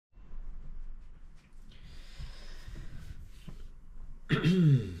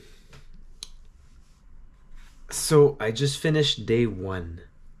So I just finished day one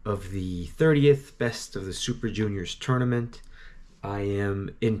of the 30th Best of the Super Juniors tournament. I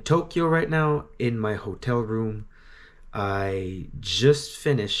am in Tokyo right now in my hotel room. I just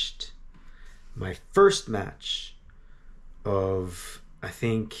finished my first match of, I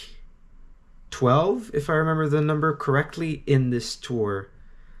think, 12, if I remember the number correctly, in this tour.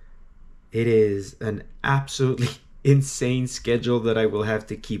 It is an absolutely insane schedule that I will have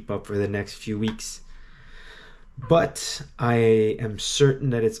to keep up for the next few weeks. But I am certain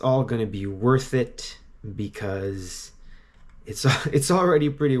that it's all going to be worth it, because it's already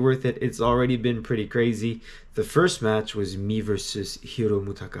pretty worth it. It's already been pretty crazy. The first match was me versus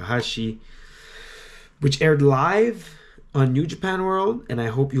Hiromu Takahashi, which aired live on New Japan World, and I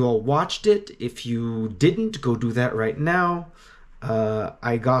hope you all watched it. If you didn't, go do that right now.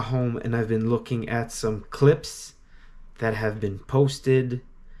 I got home and I've been looking at some clips that have been posted,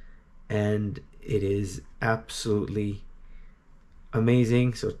 and it is absolutely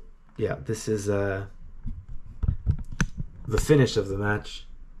amazing. So yeah, this is the finish of the match.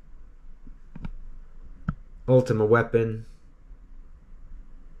 Ultimate Weapon.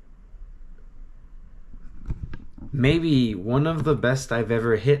 Maybe one of the best I've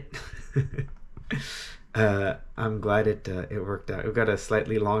ever hit. I'm glad it worked out. We've got a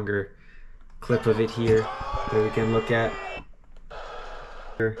slightly longer clip of it here that we can look at.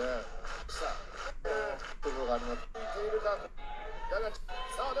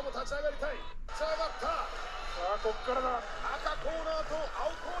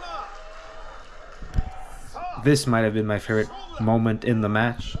 This might have been my favorite moment in the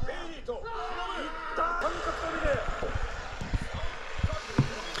match.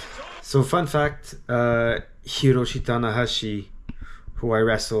 So fun fact, Hiroshi Tanahashi, who I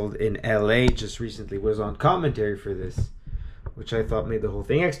wrestled in LA just recently, was on commentary for this, which I thought made the whole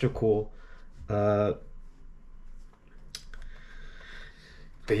thing extra cool. But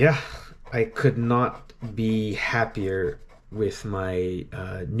yeah, I could not be happier with my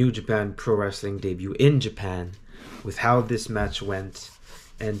New Japan Pro Wrestling debut in Japan, with how this match went.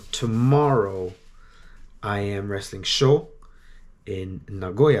 And tomorrow I am wrestling Sho in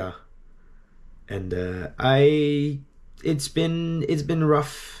Nagoya, and it's been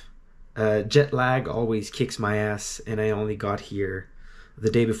rough. Jet lag always kicks my ass, and I only got here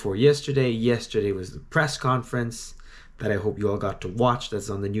the day before yesterday. Yesterday was the press conference that I hope you all got to watch. That's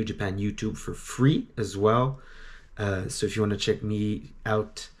on the New Japan YouTube for free as well. So if you want to check me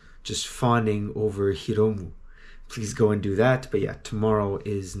out just fawning over Hiromu, please go and do that. But yeah, tomorrow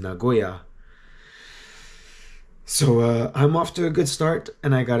is Nagoya. So I'm off to a good start,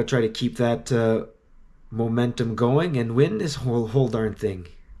 and I got to try to keep that momentum going and win this whole darn thing.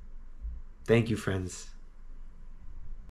 Thank you, friends.